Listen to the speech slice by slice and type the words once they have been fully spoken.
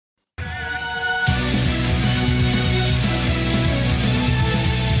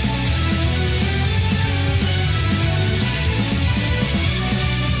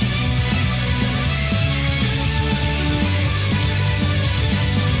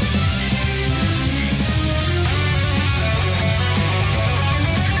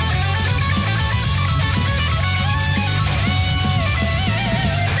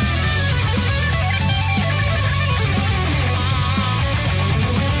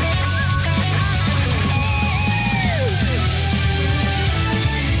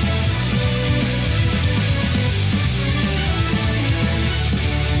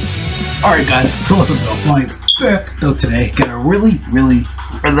Alright guys, so what's up though? So today, get a really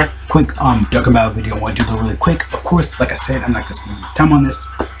quick DragonBallZ video. I want to do it really quick. Of course, like I said, I'm not gonna spend time on this.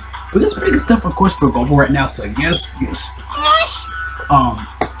 But there's pretty good stuff of course for global right now, so yes.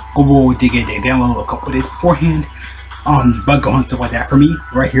 Global did get a download a couple of days beforehand. But Gohan stuff like that for me,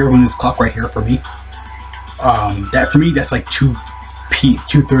 right here on this clock right here for me. That for me that's like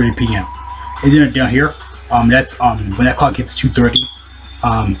 2:30 p.m. And then down here, that's when that clock hits 2:30.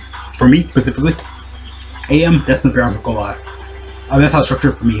 For me specifically, AM, that's the variance will go live. That's how it's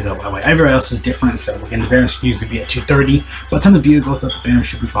structured for me though, by the way. Everybody else is different, so again, the variance should usually be at 2:30. By the time the video goes up, the banner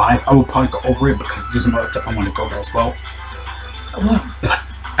should be live. I will probably go over it because there's some other stuff I want to go over as well.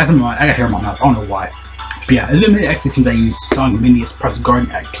 As I'm I got hair in my mouth, I don't know why. But yeah, it's been a minute. Actually, since I used Song Mini's Press Garden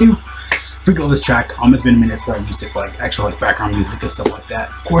Act 2. Freaking love this track. It's been a minute since I used it for like actual like background music and stuff like that,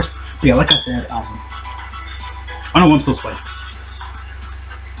 of course. But yeah, like I said, I don't know why I'm so sweaty.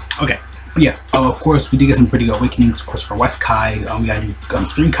 Okay, but yeah, of course we did get some pretty good awakenings. Of course for Westkai, we got a new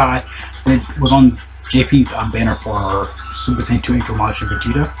ScreamKai that was on JP's banner for Super Saiyan 2 Angel Monster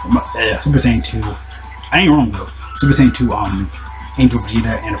Vegeta. Super Saiyan 2, I ain't wrong though. Super Saiyan 2 Angel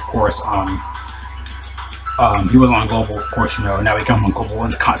Vegeta, and of course he was on global, of course, you know. Now he comes on global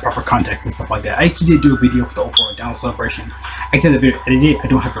in the proper context and stuff like that. I actually did do a video for the overall down celebration. I said the video edited. I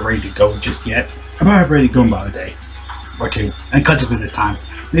don't have it ready to go just yet. I probably have it ready to go in about a day or two, and cut it at this time.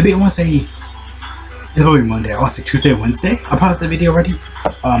 Maybe I want to say it's probably Monday. I want to say Tuesday or Wednesday. I'll probably have the video ready.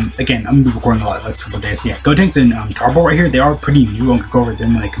 Again, I'm gonna be recording a lot like a couple days. Yeah, Goten and Turbo right here. They are pretty new. I'm gonna go over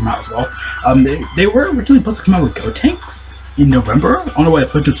them when they come out as well. They were originally supposed to come out with Goten in November. I don't know why they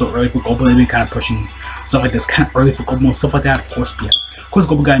put them so early for global. They've been kind of pushing stuff like this kind of early for global and stuff like that. Of course, but yeah. Of course,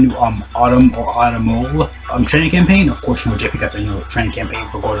 global got a new autumn or autumnal training campaign. Of course, you know JP got the training campaign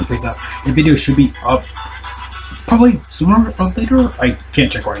for Golden Frieza. The video should be up probably sooner or later. I can't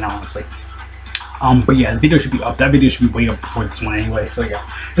check right now, honestly. But yeah, the video should be up. That video should be way up before this one anyway. So yeah,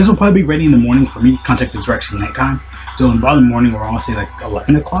 this will probably be ready in the morning for me. Contact is actually nighttime. So about the morning, or honestly like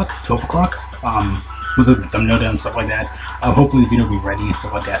 11 o'clock, 12 o'clock. With the thumbnail down and stuff like that. Hopefully the video will be ready and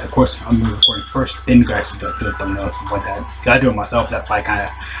stuff like that. Of course, I'm recording first, then you guys do the thumbnail and stuff like that. Gotta do it myself. That might kind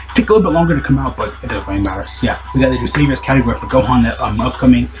of take a little bit longer to come out, but it doesn't really matter. So yeah, we got the new Saviors category for Gohan that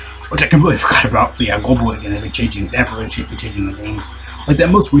upcoming, which I completely forgot about. So yeah, global again, they'll be changing. They haven't really changing the names like that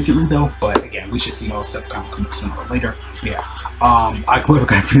most recently though. But again, we should see more stuff come sooner or later. But yeah, I completely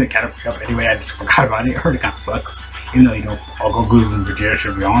forgot to bring the category up anyway. I just forgot about it. I heard it kind of sucks, even though all Goku and Vegeta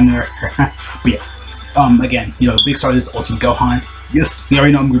should be on there. But yeah. Again, big star is Ultimate Gohan. Yes, you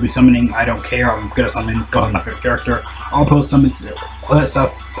already know I'm going to be summoning. I don't care. I'm going to summon Gohan, my favorite character. All post summons, all that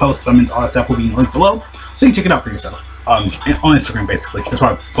stuff, post summons, all that stuff will be linked below. So you can check it out for yourself. On Instagram, basically. That's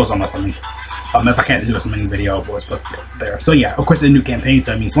why I post all my summons. If I can't do a summoning video, I'll always post it there. So yeah, of course, it's a new campaign,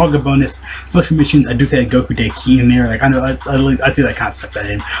 so that means longer bonus, special missions. I do say a Goku Day key in there. Like I know, I see that kind of stuck that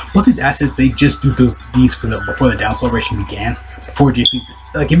in. Most of these assets, they just do these before the down celebration began. Before JP's,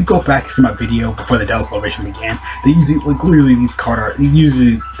 like if you go back and see my video before the down celebration began, they usually like literally these card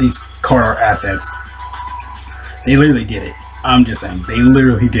art assets. They literally did it. I'm just saying, they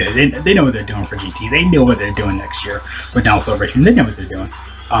literally did it. They know what they're doing for GT. They know what they're doing next year for down celebration. They know what they're doing.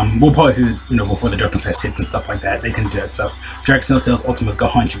 We'll probably see before the Dokkan Fest hits and stuff like that. They can do that stuff. Dragon Sales Ultimate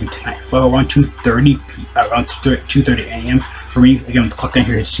Gohan should be tonight. Well, around 2:30 a.m. for me. Again, the clock down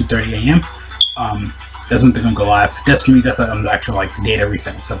here hits 2:30 a.m. That's when they're gonna go live. That's for me. That's the actual like data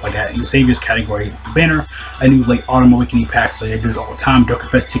reset and stuff like that. And the Saviors category banner, a new like Autumn Awakening pack. So they do this all the time. Dokkan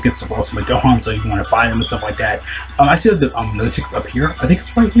Fest tickets for Ultimate Gohan, so you want to buy them and stuff like that. I actually have the tickets up here. I think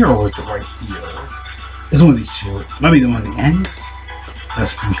it's right here, or is it right here? It's one of these two. It might be the one at the end.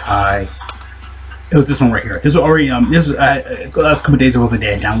 That's ScreamKai. It was this one right here. This was already this was last couple of days. It was a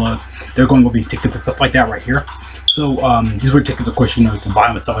day I download. They're going over these tickets and stuff like that right here. So these were tickets, of course, you can buy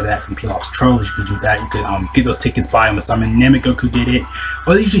them and stuff like that from peel off Troves. You can do that. You can get those tickets, buy them with summon. Namek Goku did it.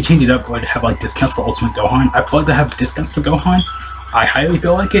 Or they usually change it up or they have like discounts for Ultimate Gohan. I feel like they have discounts for Gohan. I highly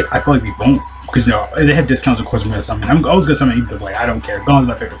feel like it. I feel like we won't, because they have discounts, of course. I'm gonna summon. I was gonna summon either way. I don't care. Gohan's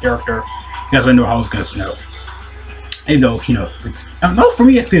my favorite character. You guys already know how it's gonna snow. Even though it's no, for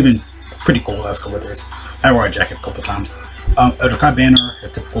me it's been pretty cool the last couple of days. I wore a jacket a couple of times. Dokkan banner, a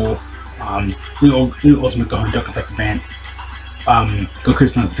typical. New Ultimate Gohan Dokkan Fest event.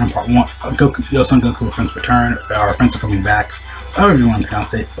 Goku's Friends Return Part 1. Son Goku Friends Return. Our friends are coming back. However you want to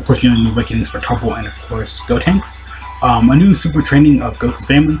pronounce it. Of course, new awakenings for Turbo and of course Gotenks. A new super training of Goku's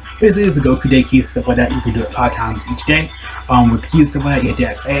family. Basically, it's the Goku Day keys, stuff like that. You can do it 5 times each day. With keys, stuff like that, you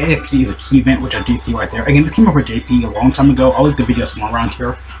have to actually is a key event, which I do see right there. Again, this came over JP a long time ago. I'll link the video somewhere around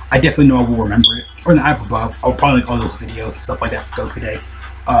here. I definitely know I will remember it. Or in the app above, I'll probably link all those videos and stuff like that for Goku Day.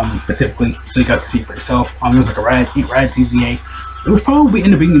 specifically, so you guys can see it for yourself. There was like a Raditz EZA. It was probably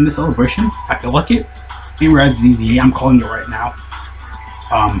end up being in this celebration. I feel like it. Raditz EZA. I'm calling it right now.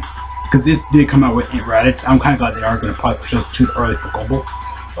 Because this did come out with Raditz. I'm kind of glad they are going to probably push us too early for global.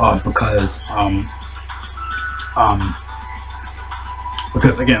 Because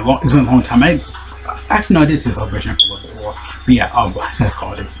again, it's been a long time. Actually, no, I did see a celebration for a little bit more. But yeah, I said I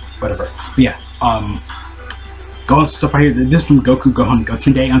called it, whatever. But yeah, Gohan stuff right here. This is from Goku, Gohan,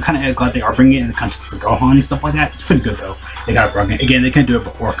 Goten Day. I'm kind of glad they are bringing it in the context for Gohan and stuff like that. It's pretty good though. They got to bring it again. They couldn't do it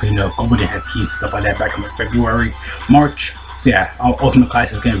before because Goku didn't have keys and stuff like that back in like February, March. So yeah, Ultimate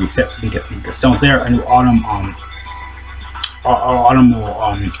Class is going to reset, so we get some good stones there. A new Autumn,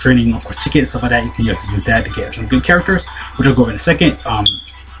 training, of course, ticket and stuff like that. You can use that to get some good characters, which I'll go over in a second.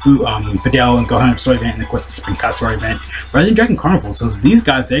 Fidel and Gohan story event, and of course the Spring Cast story event. Rather than Dragon Carnival, so these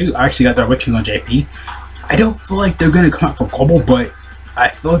guys, they actually got their Awakening on JP. I don't feel like they're going to come out for global, but I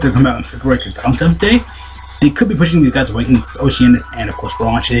feel like they're coming out in February because Valentine's Day. They could be pushing these guys Awakenings, Oceanus, and of course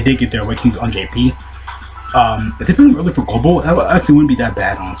Launch. They did get their Awakenings on JP. If they bring them early for global, that actually wouldn't be that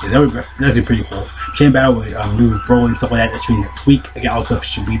bad, honestly. That would be pretty cool. Chain battle with new role and stuff like that. That should be next week. Again, also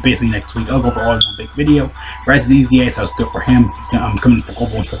should be basically next week. I'll go over all in one big video. Raditz EZA, so it's good for him. He's gonna coming for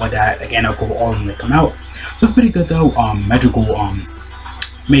global and stuff like that. Again, I'll go over all of them that come out. So it's pretty good though. Magical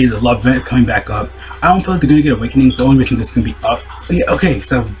made the love event coming back up. I don't feel like they're gonna get Awakening. The only reason this is gonna be up. Yeah, okay,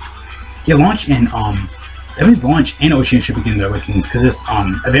 so yeah, Launch and that means Launch and Ocean should be getting their Awakenings because this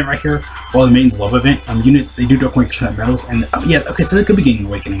event right here, while the main love event units, they do Dokkan medals, and yeah, okay, so they could be getting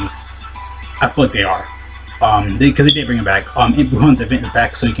Awakenings. I feel like they are, because they did bring him back. Gohan's event is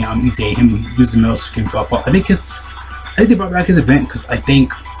back, so you can EZA him, use the medals to get buff up. I think they brought back his event because I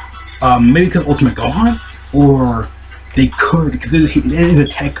think maybe because Ultimate Gohan, or they could because it is a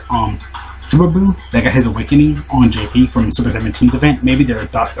TEQ Super Boo that got his Awakening on JP from Super 17's event. Maybe they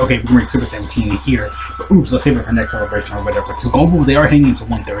thought, okay, we can make Super 17 here, but oops, let's save it for next celebration or whatever. Because global, they are heading into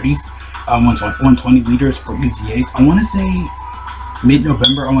 130s, 120 liters for EZAs. I want to say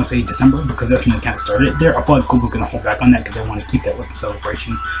mid-November, I want to say December, because that's when the count started there. I feel like global's going to hold back on that because they want to keep that with the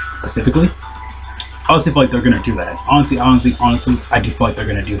celebration specifically. I honestly feel like they're going to do that. Honestly, I do feel like they're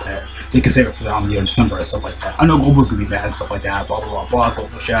going to do that. They can save it for December and stuff like that. I know global's going to be bad and stuff like that, blah, blah, blah, blah,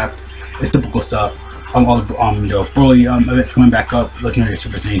 global shaft. It's typical stuff. All the Broly events coming back up. Looking at your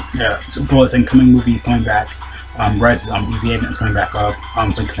Super Saiyan, Broly's incoming movie coming back. Rise's EZA events coming back up.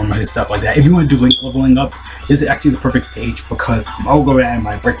 So you can remember his stuff like that. If you want to do link leveling up, this is actually the perfect stage because I'll go ahead in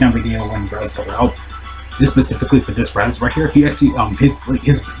my breakdown video when Raditz comes out. This specifically for this Raditz right here, he actually his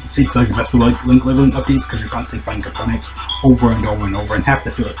seats like the best for like link leveling updates because you're constantly finding components over and over and over, and half the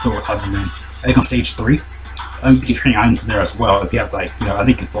field was having been I think on stage 3. You can get training items in there as well if you have like, I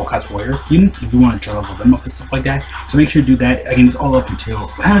think it's Low-Class Warrior units if you want to try to level them up and stuff like that. So make sure you do that. Again, it's all up until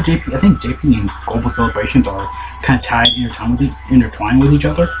I think JP and Global Celebrations are kind of tied, intertwined with each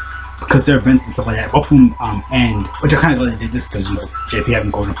other because their events and stuff like that. Both of them end, which I kind of glad they did this because JP having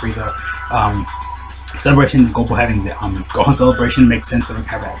Golden Frieza celebration and Global having the Gohan celebration makes sense that we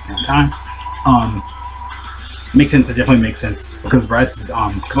have it at the same time. Makes sense. It definitely makes sense because Raditz is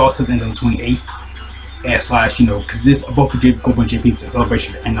because also ends on the 28th. Slash, because both of Global and JP's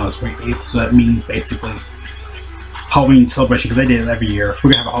celebrations end on the 28th, so that means basically Halloween celebration, because they did it every year.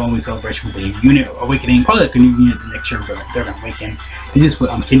 We're gonna have a Halloween celebration with a unit Awakening, probably like a new unit the next year, but they're gonna awaken. They just put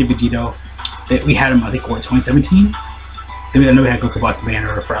King Vegito. We had him, I think, what, 2017? I know we had Goku Black's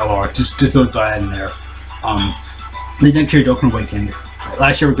banner for LR, just throw that in there. The next year, Dokkan awakened.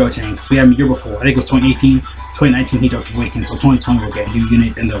 Last year with Goten, so we had him a year before. I think it was 2018. 2019 he Dokkan awakened, so 2020 we'll get a new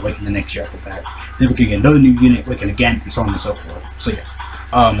unit, and they'll awaken the next year after that. Then we can get another new unit, awaken again, and so on and so forth. So yeah,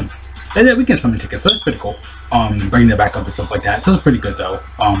 and then we get summon tickets, so that's pretty cool. Bringing that back up and stuff like that. So it's pretty good though.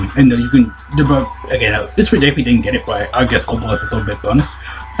 And you can, again, this for JP didn't get it, but I guess Global has a little bit bonus.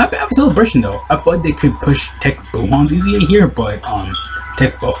 Not bad for celebration though. I feel like they could push TEQ Gohan's EZA here, but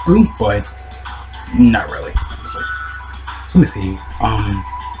TEQ Buff Boo, but not really. So let me see.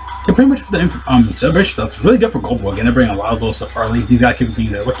 Yeah, pretty much for the celebration stuff, it's really good for Global. Again, they're bringing a lot of little stuff early. You got keep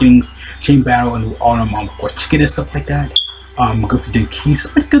getting the Awakenings, Chain Battle, and Autumn, of course, Chicken and stuff like that. Goku did Keys,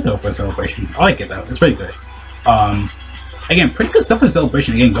 pretty good though for a celebration. I like it though, it's pretty good. Again, pretty good stuff for the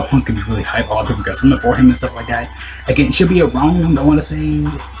celebration. Again, Gohan's gonna be really hype. A lot of people got something for him and stuff like that. Again, it should be around, I want to say,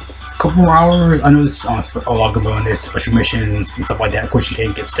 a couple more hours. I know there's a lot of bonus, special missions, and stuff like that. Of course, you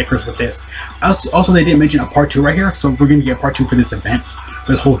can get stickers with this. Also, they didn't mention a part 2 right here, so we're gonna get part 2 for this event.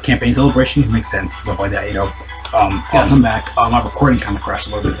 This whole campaign celebration makes sense, stuff like that, I'm back. My recording kind of crashed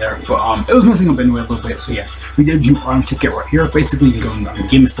a little bit there, but it was messing up anyway a little bit. So yeah, we did do our ticket right here. Basically, you can go in the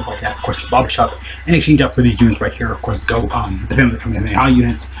game and stuff like that. Of course, the barbershop and exchange out for these units right here. Of course, the family coming in high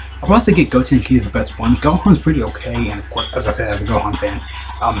units. I'll probably get Goten. He's the best one. Gohan's pretty okay, and of course, as I said, as a Gohan fan,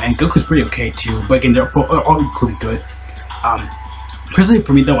 and Goku's pretty okay too. But again, they're all equally good. Personally,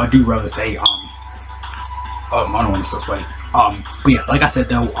 for me though, I do rather say I don't want to still sweaty. But yeah, like I said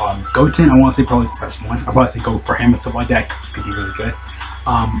though, Goten, I want to say probably the best one. I'll probably say go for him and stuff like that because it's gonna be really good.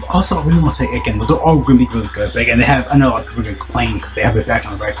 Also, I really want to say again, they're all gonna be really good. But again, I know a lot of people are gonna complain because they have it back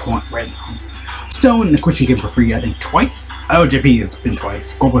on the red stone, and of course you get it for free. I think twice. I know JP has been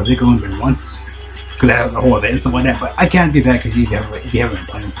twice. Global has only been once because they have the whole event and stuff like that. But I can't do that because you haven't been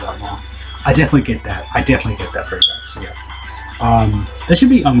playing for that long. I definitely get that. I definitely get that for you guys. So yeah, that should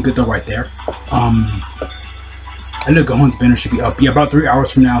be good though right there. I know Gohan's banner should be up, about 3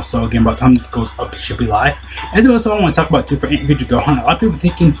 hours from now, so again, by the time it goes up, it should be live. And also, I want to talk about too for future Gohan. A lot of people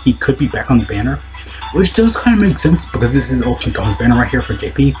thinking he could be back on the banner, which does kind of make sense because this is Ultimate Gohan's banner right here for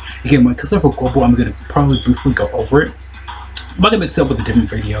JP. Again, when it comes up for Global, I'm going to probably briefly go over it, but I'm up with a different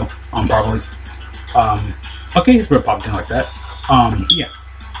video, probably. Okay, it's gonna pop in like that. Yeah.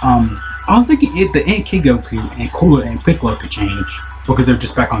 I was thinking the ENT Goku and Cooler and Piccolo could change because they're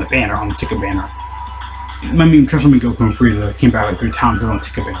just back on the banner, on the ticket banner. I mean, Transforming Goku and Frieza came back like 3 times. They were on the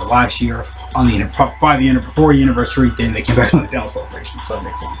ticket banner last year on the 4th anniversary. Then they came back on the Down Celebration, so that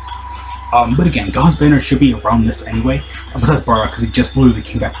makes sense. But again, Gohan's banner should be around this anyway. Besides Bardock, because he just literally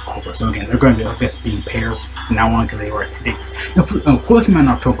came back with Cooler. So again, they're going to be, I guess, being pairs from now on because Cooler came out in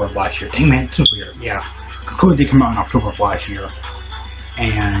October of last year. Dang man, it's so weird. Yeah, because Cooler did come out in October of last year,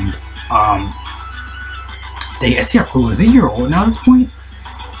 and I see how Cooler is a year old now at this point.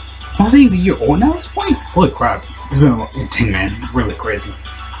 I want to say he's a year old now at this point. Holy crap. It's been a 10 man. Really crazy.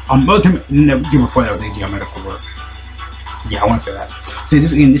 The year before that was AGL Medical Work. Yeah, I want to say that. So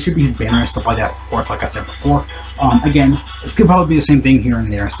this should be his banner and stuff like that, of course, like I said before. Again, it's going to probably be the same thing here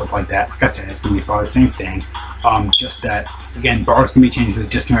and there and stuff like that. Like I said, it's going to be probably the same thing. Just that, again, Bardock's going to be changed because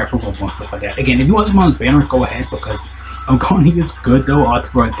it just came out for Global and stuff like that. Again, if you want someone on his banner, go ahead because Gohan, he is good though. A lot of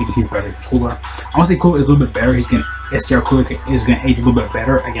people are thinking he's better than Cooler. I want to say Cooler is a little bit better. STR Cooler is going to age a little bit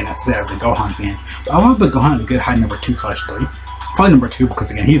better. Again, as I said, as a Gohan fan. But I want to put Gohan at a good high number 2/3. Probably number 2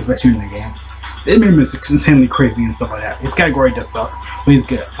 because again, he's the best unit in the game. They made him insanely crazy and stuff like that. His category does suck, but he's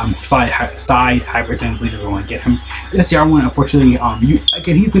good. Side Hyper Saiyans leader, we want to get him. The STR one, unfortunately,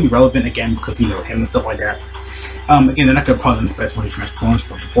 again, he's going to be relevant again because you know him and stuff like that. Again, they're not going to probably like the best when he transforms,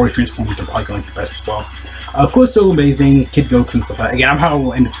 but before he transforms, they're probably going to like the best as well. Of course, still amazing, Kid Goku and stuff like that. Again, I'm probably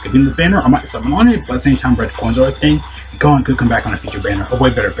will end up skipping the banner. I might summon on it, but at the same time, Red Coins are a thing. Gohan could come back on a future banner, a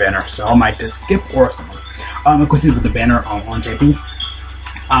way better banner, so I might just skip or summon. Of course, with the banner on JP.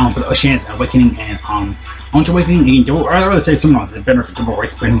 For the Oceanus and Awakening and Awakening, again, I'd rather say someone on the banner because double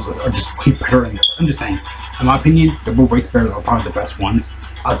rates banners are just way better. I'm just saying, in my opinion, double rates banners are probably the best ones.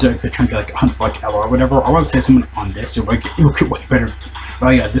 Out there, if you're trying to get like a hunt for like L or whatever, I'd rather say someone on this, it'll get way better.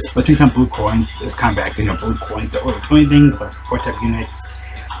 But yeah, this, but at the same time, blue coins is kind of back. You know, blue coins are really doing things like support type units.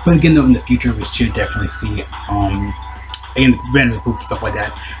 But again, though, in the future, we should definitely see, again, banners, blue stuff like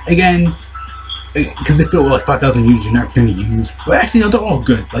that. Again, because they feel like 5,000 units you're not going to use, but actually no, they're all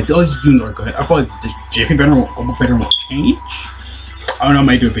good. Like all these units are good. I feel like the JP banner will change. I don't know, I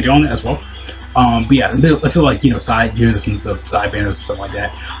might do a video on it as well. But yeah, I feel like, you know, side units and stuff, side banners and stuff like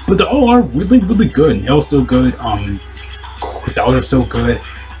that. But they all are really, really good. Nail's still good. Dolls are still good.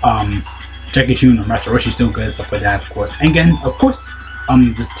 Jackie Chun or Master Roshi's still good, stuff like that, of course. And again, of course,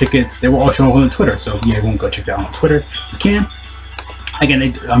 the tickets, they were all shown on Twitter. So yeah, everyone go check that out on Twitter. You can. Again, they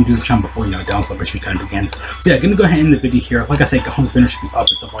do this kind of before, you know, Down Celebration kind of begins. So yeah, gonna go ahead and end the video here. Like I said, Gohan's banner should be up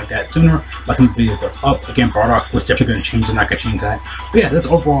and stuff like that sooner. By the time the video goes up, again, Bardock was definitely gonna change. I'm not gonna change that. But yeah, that's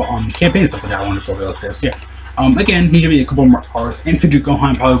overall campaign and stuff like that. I want to go over this. Yeah. Again, he should be a couple more hours. And future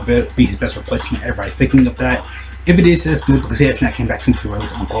Gohan probably be his best replacement. Everybody's thinking of that. If it is, that's good because he has not came back since he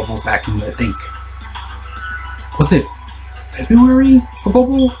was on Global back in, I think, was it February for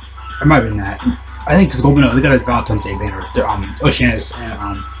Global? It might have been that. I think because Global, no, they got a Valentine's Day banner, Oceanus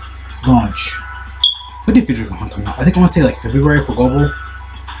and launch. When did future Gohan come out? I think I want to say like February for Global.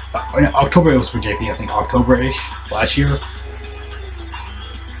 October it was for JP, I think October-ish last year.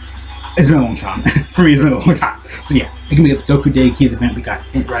 It's been a long time. For me, it's been a long time. So yeah, again, we got the Goku Day Keys event, we got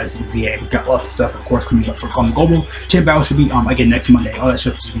Raditz EZA, we got lots of stuff, of course, coming up for Global. Champ Battle should be, again, next Monday. All that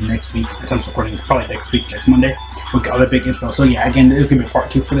stuff should be next week. In terms of recording, probably next week, next Monday. We got other big info. So yeah, again, there's gonna be part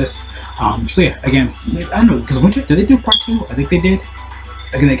 2 for this. So yeah, again, I don't know, because winter, did they do part 2? I think they did.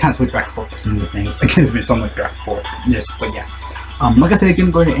 Again, they kind of switch back and forth between these things. Again, it's been something like back and forth in this, but yeah. Like I said, I'm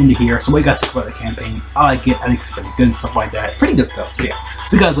gonna go ahead and end it here. So what you guys think about the campaign? I like it. I think it's pretty good and stuff like that. Pretty good stuff. So yeah.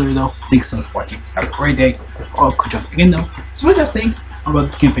 See you guys later though. Thanks so much for watching. Have a great day. I'll jump again though. So what do you guys think about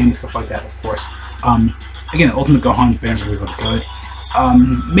this campaign and stuff like that? Of course. Again, Ultimate Gohan banners are really good.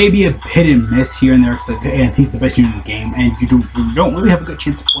 Maybe a hit and miss here and there, and he's the best unit in the game, and you don't really have a good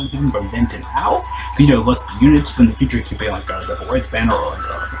chance of pulling him from then to now, because you know less units, but in the future it could be like a Double Red banner or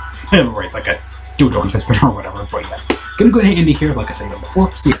like a Dual Dokkan Fist banner or whatever. But yeah, gonna go ahead and end it here, like I said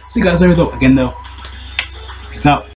before. See you guys later though. Again though, peace out.